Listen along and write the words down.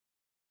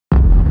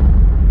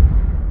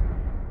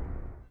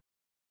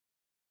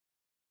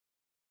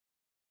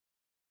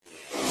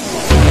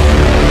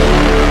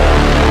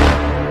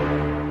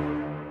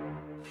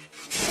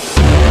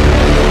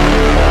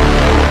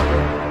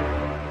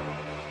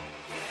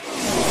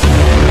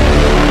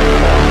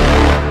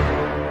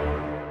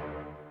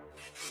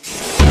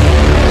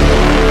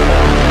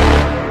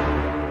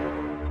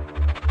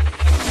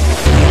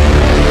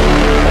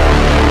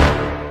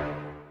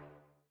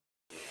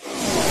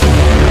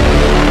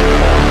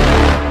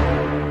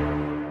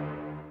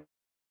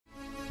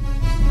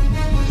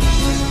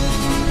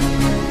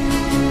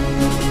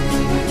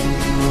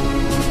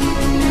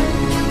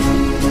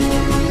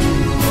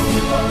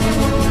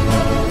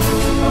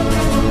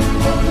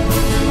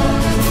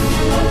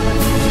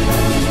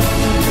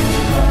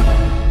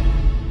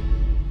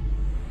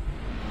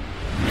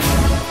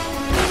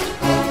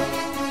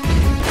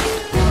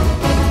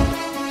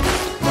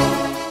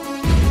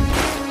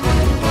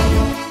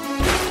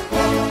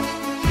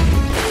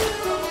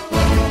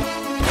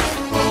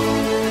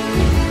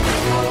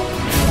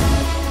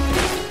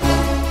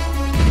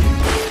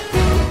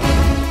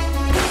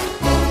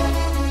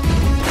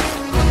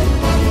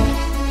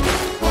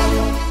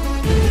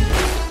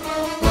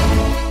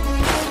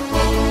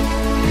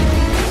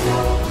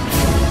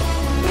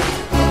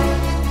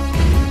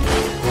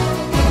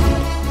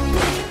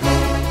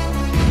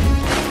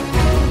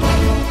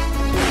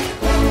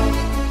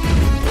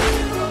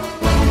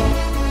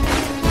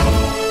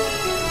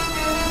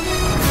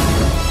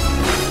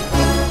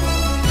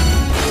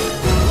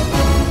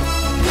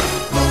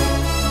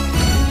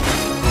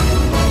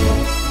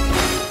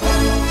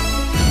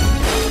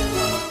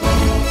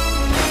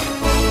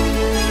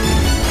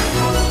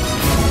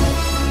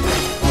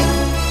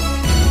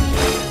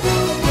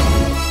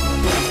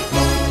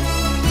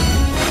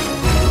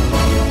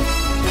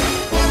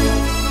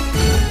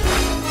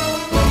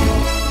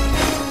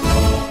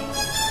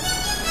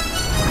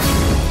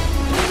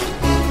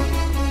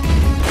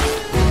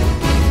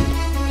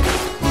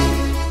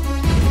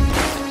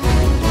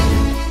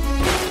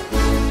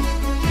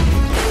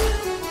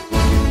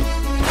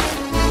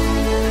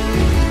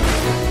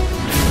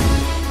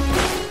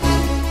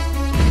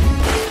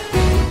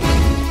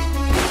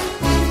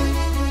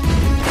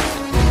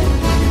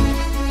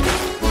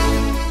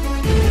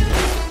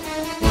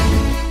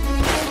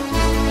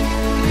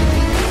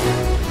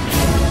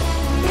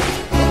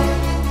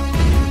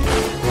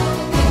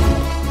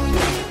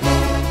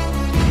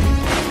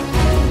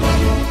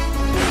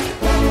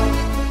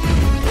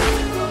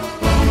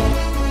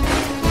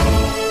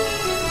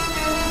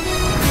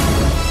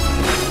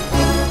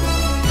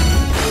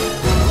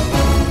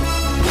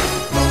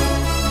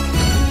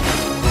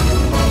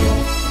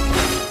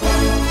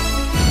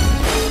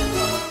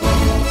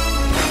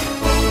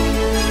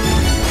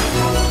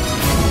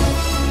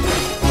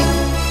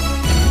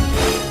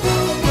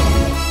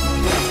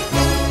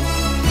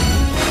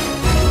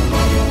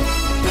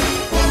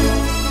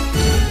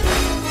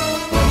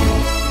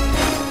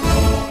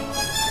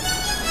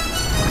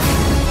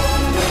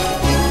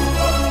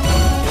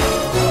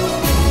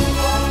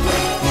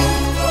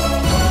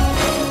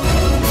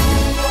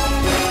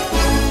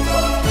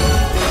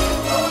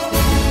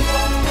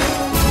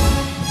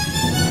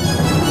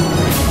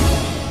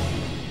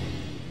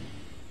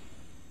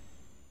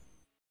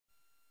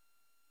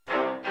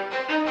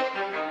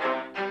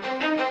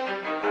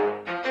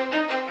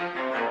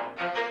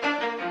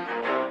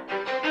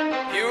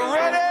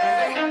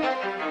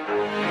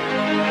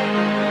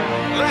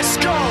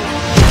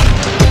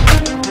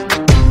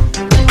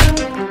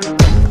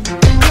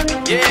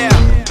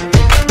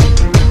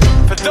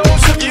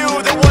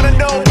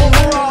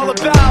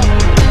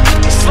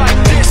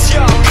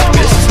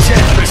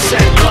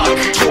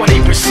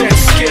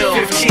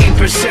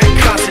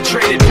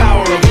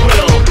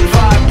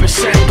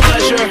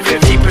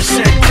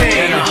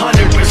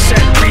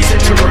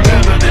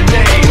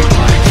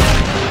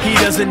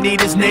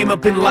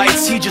up in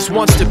lights, he just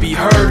wants to be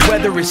heard.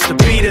 Whether it's the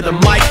beat or the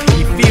mic,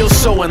 he feels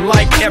so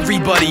unlike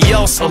everybody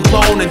else,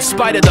 alone. In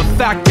spite of the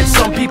fact that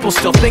some people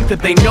still think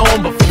that they know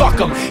him, but fuck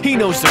him, he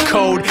knows the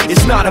code.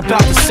 It's not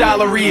about the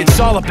salary, it's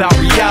all about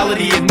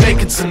reality and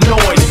making some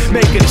noise,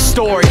 making a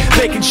story,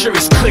 making sure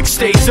his click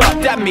stays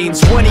up. That means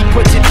when he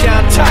puts it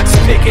down, Tox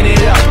picking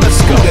it up.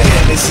 Let's go. Who the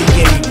hell is he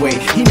anyway?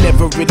 He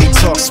never really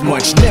talks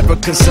much, never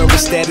concerned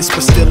with status,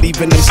 but still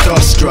even him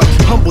starstruck.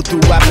 Humble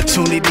through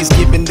opportunities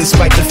given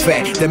despite the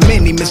fact that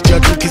many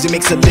misjudge him cause he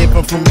makes a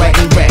living from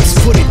writing raps.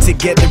 Put it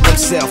together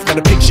himself, got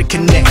a picture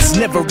connects,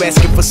 never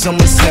asking for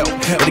someone's help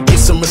or to get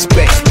some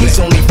respect. He's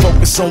only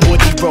focused on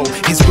what he wrote,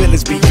 his will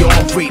is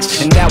beyond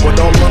reach, and now it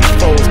all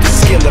unfolds, the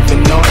skill of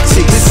an artist.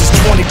 This is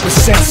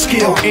 20%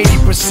 skill,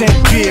 80%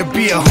 fear,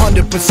 be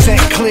 100%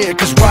 clear,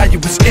 cause Ryu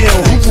was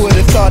ill. Who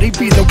would've thought he'd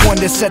be the one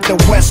that set the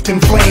West in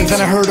flames?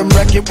 And I heard him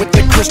wreck it with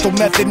the crystal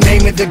method,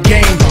 name of the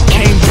game.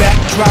 Came back,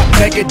 dropped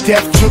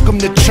Megadeth, took him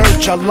to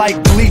church. I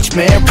like Bleach,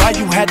 man.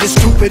 Ryu had the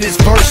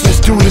stupidest verse, this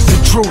dude is the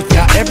truth.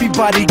 Now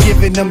everybody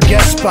giving them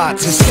guest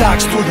spots and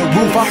stocks through the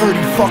roof. I heard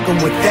he fucking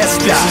with that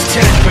stock.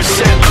 This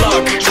is 10%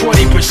 luck,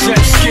 20%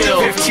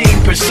 skill,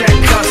 15%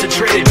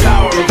 concentrated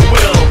power of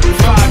will,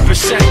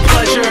 5%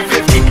 pleasure,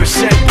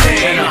 50%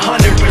 pain, and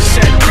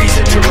 100%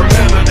 reason to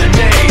remember the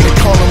name. They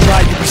call him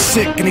Ryu, he's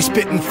sick and he's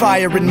spitting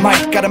fire and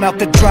Mike got him out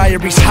the dryer,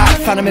 he's hot.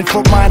 Found him in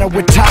Fort Minor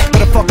with top,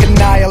 but a fucking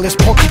nihilist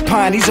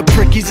porcupine. He's a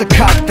prick, he's a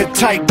cock. The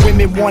type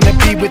women wanna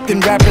be within,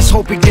 rappers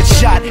hope he gets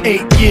shot.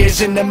 8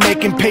 years in the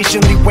making,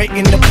 patiently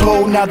waiting to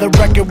blow. Now the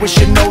record with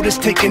your notice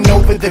taking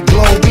over the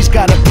globe. He's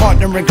got a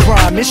partner in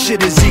crime, this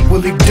shit is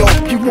equally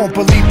dope. You won't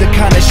believe the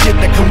kind of shit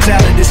that comes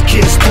out of this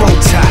kid's throat.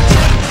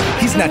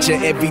 He's not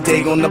your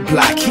everyday on the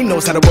block. He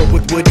knows how to work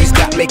with what he's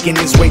got, making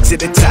his way to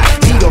the top.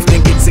 He don't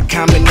think it's a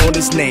comment on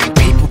his name.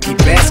 People keep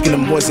asking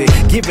him, was it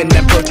given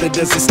that birth that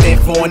doesn't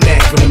stand for an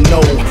acronym? No,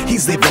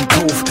 he's living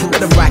proof.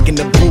 Let him rock in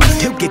the booth.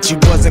 He'll get you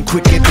buzzing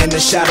quicker than a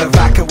shot of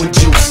vodka with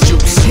juice.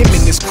 Him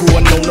and his crew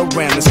are known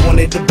around as one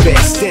of the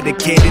best,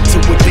 dedicated to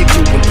what they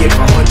do and give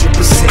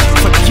 100%.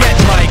 Forget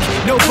Mike,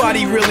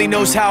 nobody really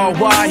knows how or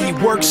why he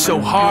works so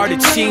hard.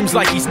 It seems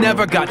like he's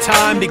never got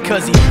time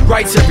because he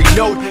writes every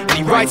note and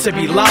he writes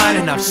every line.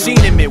 And I've seen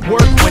him at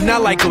work when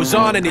that light goes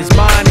on in his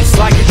mind. It's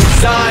like a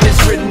design is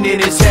written in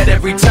his head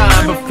every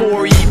time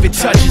before he even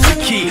touches a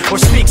key or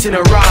speaks in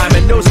a rhyme.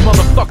 And those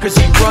motherfuckers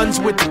he runs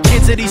with, the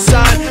kids that he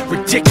signed,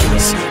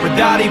 ridiculous,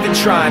 without even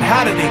trying.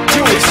 How do they do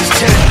it? This is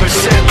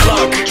 10%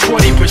 luck,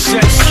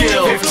 20%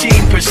 skill,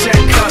 15%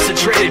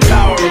 concentrated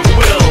power of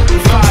will,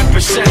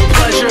 5%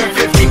 pleasure,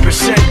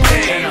 50%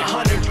 pain, and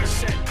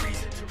 100%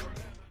 reason to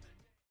remember.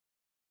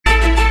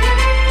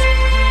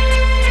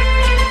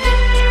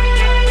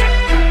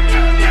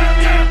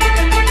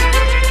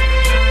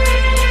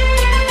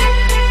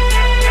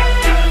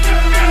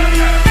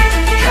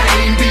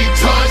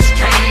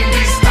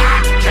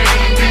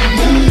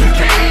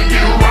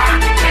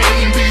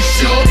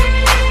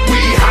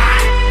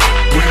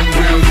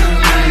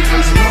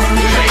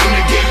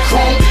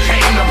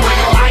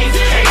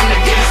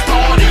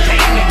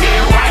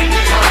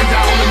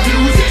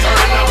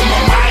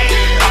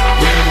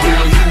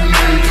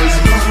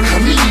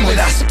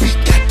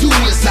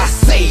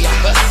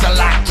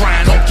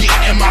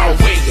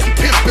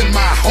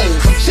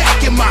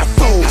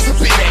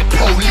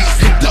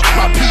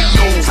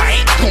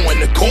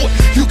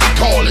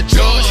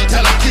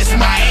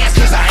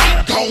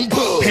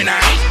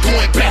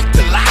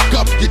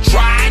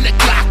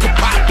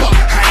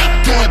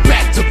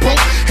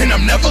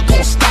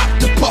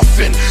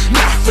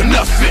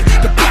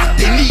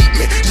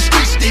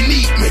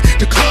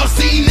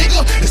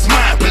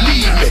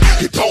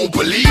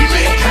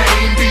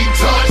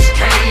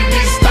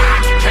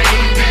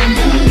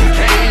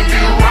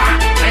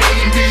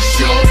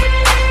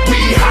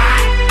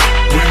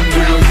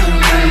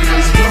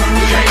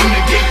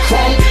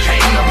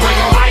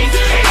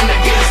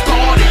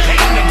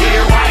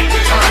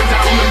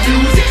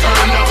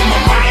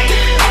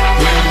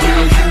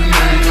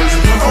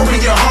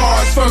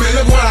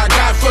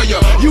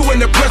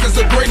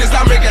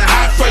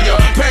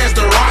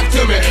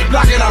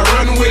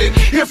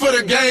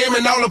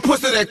 And all the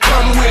pussy that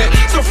come with it.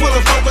 So full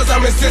of focus,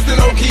 I'm insisting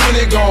on keeping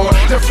it going.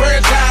 The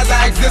franchise,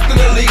 I exist in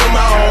a league of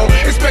my own.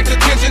 Expect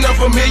attention, I'm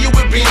familiar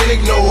with being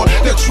ignored.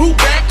 The true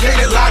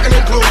backhanded locking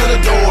and closing the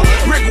door.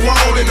 Brick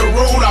wall in the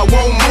road, I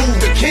won't move.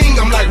 The king,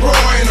 I'm like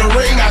Roy in the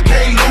ring, I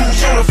can't lose.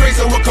 Show the face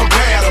of what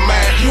compare to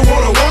man. You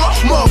wanna walk?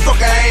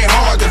 Motherfucker ain't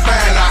hard to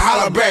find. I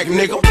holler back,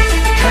 nigga.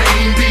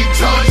 Can't be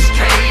touched,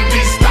 can't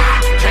be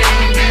stopped,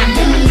 can't be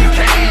moved,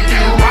 can't be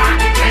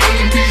rocked,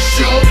 can't be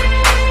shook.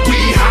 We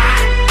hot.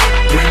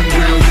 When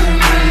will you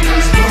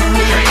niggas learn?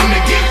 Came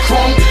to get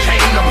crunk,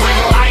 came to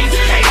bring life,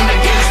 came to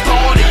get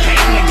started,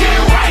 came to get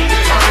right.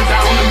 Turn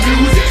down the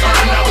music,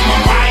 turn up my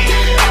mic.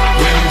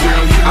 When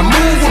will you I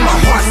move when my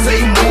heart say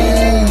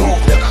move.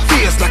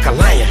 Feels like a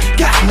lion,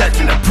 got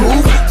nothing to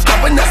prove.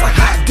 Stubborn as a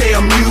hot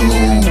damn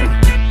mule.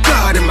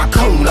 God in my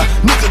corner,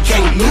 nigga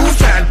can't lose.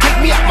 Try to take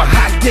me out my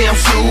hot damn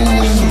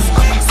shoes.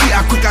 See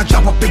how quick I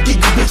drop up and give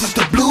you bitches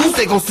the blues.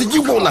 they gon' see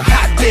you on the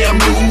hot damn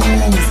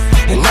news.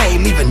 And I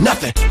ain't leaving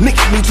nothing,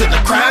 linking me to the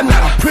crime,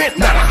 not a print,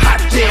 not a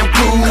hot damn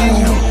clue.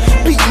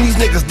 Beating these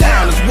niggas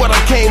down is what I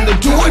came to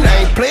do, and I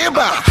ain't playing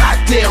by a hot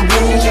damn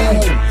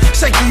rule.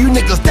 Shaking you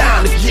niggas down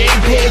if you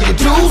ain't paying your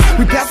dues.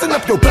 We passing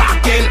up your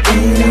block and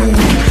ooh,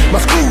 my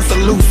screws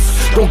are loose.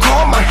 Don't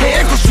call my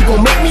hand, cause you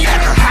gon' make me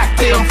act a hot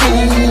damn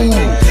fool.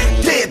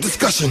 Dead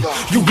discussion,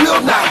 you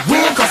will not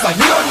win, cause I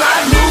will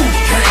not lose.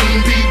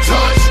 Can't be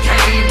touched,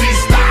 can't be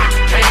stopped,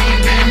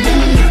 can't be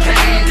moved,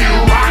 can't be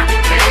rocked,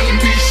 can't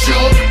be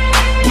shook.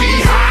 We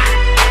hot,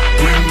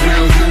 when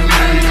will you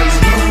niggas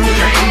lose?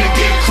 Came to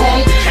get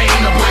crunk, came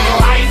to bring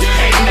life,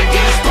 came to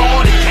get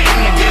started, came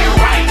to get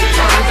right.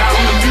 Turn down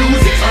the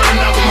music, turn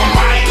up my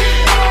mic.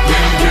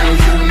 When will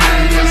you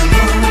niggas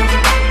lose?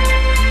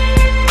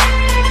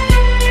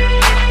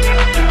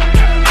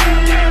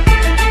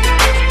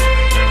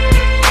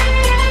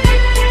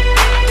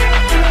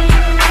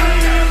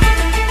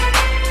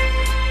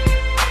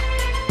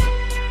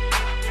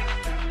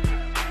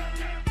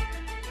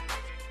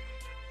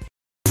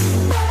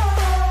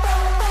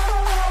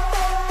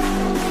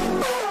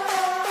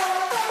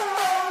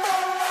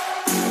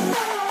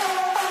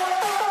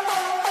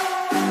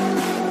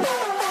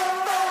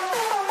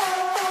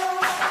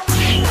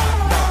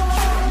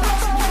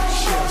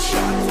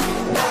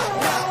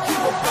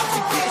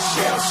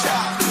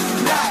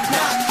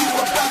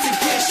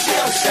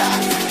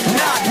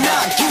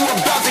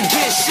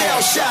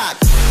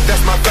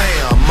 That's my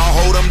fam, I'll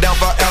hold them down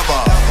forever.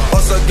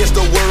 Us against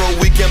the world,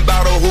 we can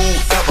battle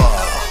whoever.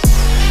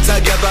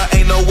 Together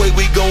ain't no way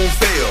we gon'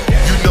 fail.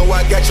 You know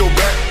I got your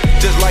back,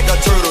 just like a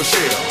turtle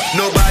shell.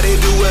 Nobody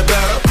do it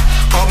better.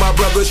 All my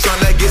brothers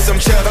tryna get some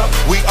cheddar.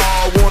 We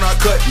all wanna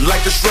cut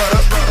like the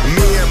shredder.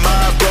 Me and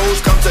my bros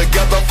come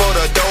together for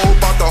the dough.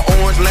 Bought the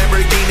orange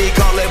Lamborghini,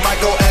 call it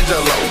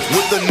Michelangelo.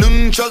 With the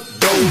nunchuck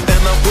dough,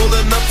 and I'm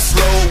pulling up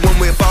slow. When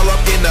we fall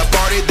up in the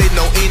party, they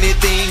know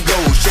anything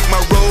goes. Check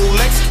my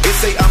Rolex, it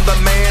say I'm the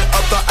man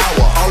of the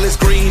hour. All this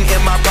green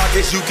in my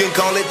pockets, you can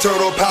call it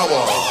turtle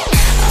power.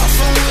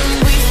 When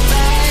we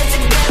fight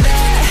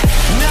together,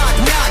 knock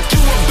knock,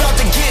 you about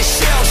to get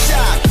shell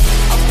shocked.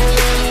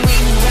 When we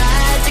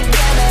ride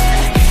together,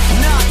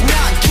 knock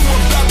knock, you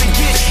about to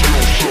get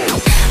shell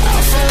shocked.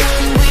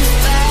 When we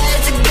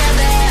fight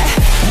together,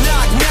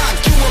 knock knock,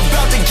 you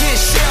about to get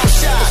shell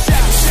shocked.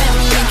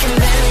 We can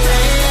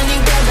band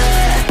together,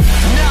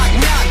 knock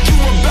knock, you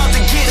about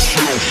to get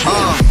shell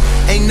shocked.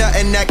 Ain't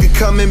nothing that could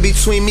come in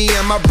between me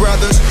and my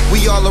brothers. We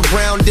all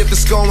around if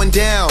it's going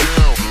down.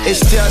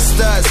 It's just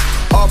us,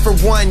 all for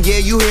one.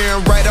 Yeah, you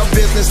hearin' right, our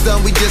business done.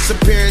 We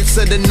disappear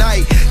into the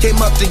night. Came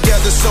up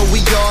together, so we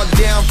all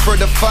down for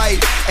the fight.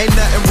 Ain't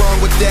nothing wrong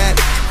with that.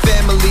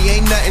 Family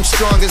ain't nothing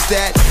strong as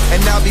that. And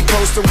I'll be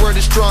posting where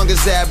the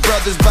strongest at.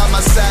 Brothers by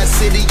my side,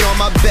 city on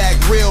my back.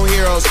 Real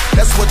heroes,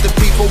 that's what the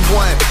people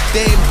want.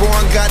 They ain't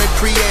born, gotta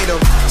create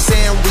them.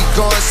 Saying we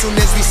gone soon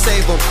as we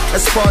save them.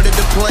 That's part of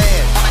the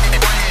plan.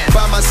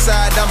 By my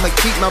side, I'ma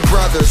keep my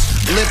brothers.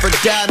 Live or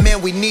die, man,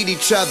 we need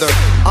each other.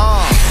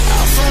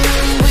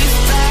 When we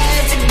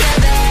fight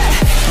together,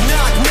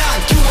 knock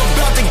knock, you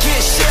about to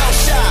get shell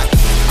shocked.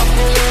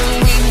 When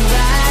we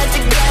ride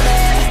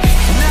together,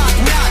 knock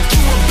knock,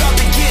 you about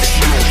to get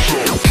shell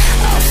shocked.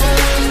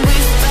 When we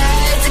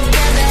fight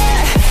together,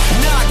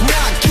 knock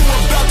knock, you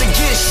about to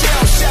get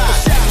shell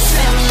shocked.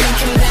 We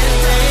can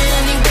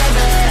band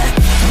together,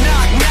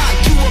 knock knock,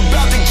 you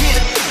about to get.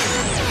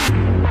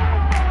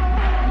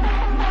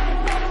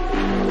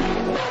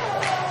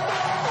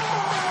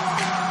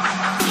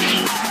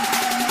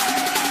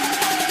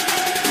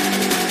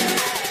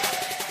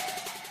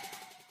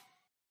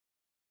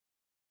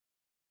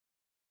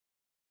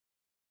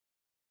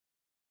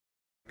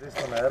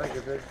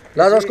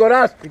 Λάζος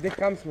Κοράς!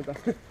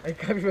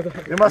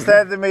 Είμαστε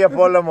έτοιμοι για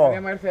πόλεμο.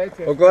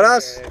 Ο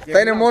Κοράς θα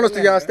είναι μόνος του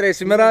για να στρέει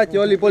σήμερα και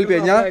όλοι οι υπόλοιποι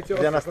 9.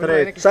 Για να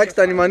στρέει. Σάκης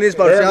Τανιμανίδης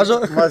παρουσιάζω.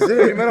 Μαζί.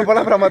 Περιμένω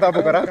πολλά πράγματα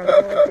από Κορά.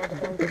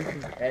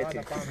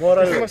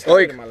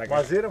 Όχι.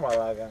 Μαζί ρε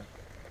μαλάκα.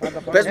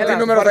 Πες μου τι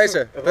νούμερο θα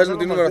είσαι. Πες μου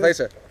τι νούμερο θα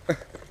είσαι.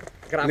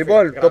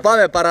 Λοιπόν, το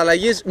πάμε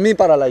παραλλαγής, μη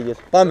παραλλαγής.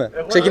 Πάμε.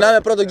 Ξεκινάμε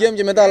πρώτο game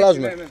και μετά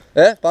αλλάζουμε.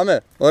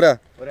 Πάμε. Ωραία.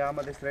 Ωραία,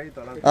 άμα δεν straight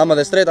το αλλάζουμε. Άμα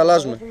δεν straight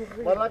αλλάζουμε.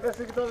 Μαλάκα,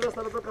 εσύ κοιτάζεις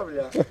στα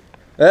λεπτοκαβλιά.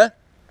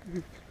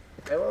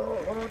 Εγώ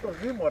με το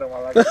Δήμο ρε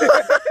μαλάκα.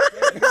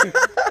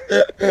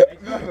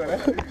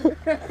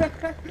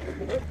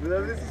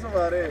 Δηλαδή είσαι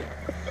σοβαρή.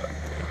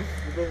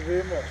 Με το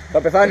Δήμο.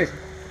 Θα πεθάνεις.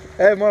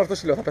 Μόνο αυτό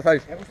σου λέω, θα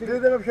πεθάνεις.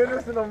 Δείτε με ποιον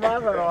είναι στην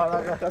ομάδα ρε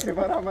μαλάκα. Θα σε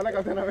παρά μαλάκα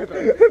από ένα μέτρο.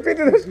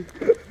 Επίτηδες.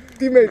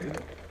 Teammate.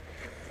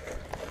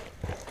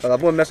 Θα τα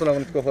πούμε μέσα στον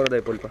αγωνιστικό χώρο τα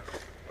υπόλοιπα.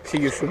 See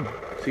you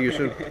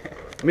soon.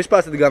 Μη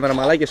σπάσετε την κάμερα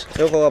μαλάκες,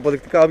 έχω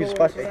αποδεικτικά όποιος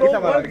σπάσει. Εκεί θα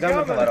βαρώ, την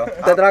κάμερα θα βαρώ.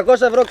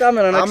 400 ευρώ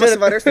κάμερα να ξέρετε. Άμα σε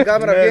βαρέσει την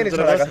κάμερα βγαίνεις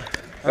μαλάκα.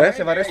 Άμα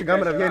σε βαρέσει την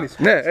κάμερα βγαίνεις.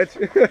 Ναι, έτσι.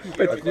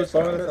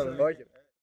 Όχι.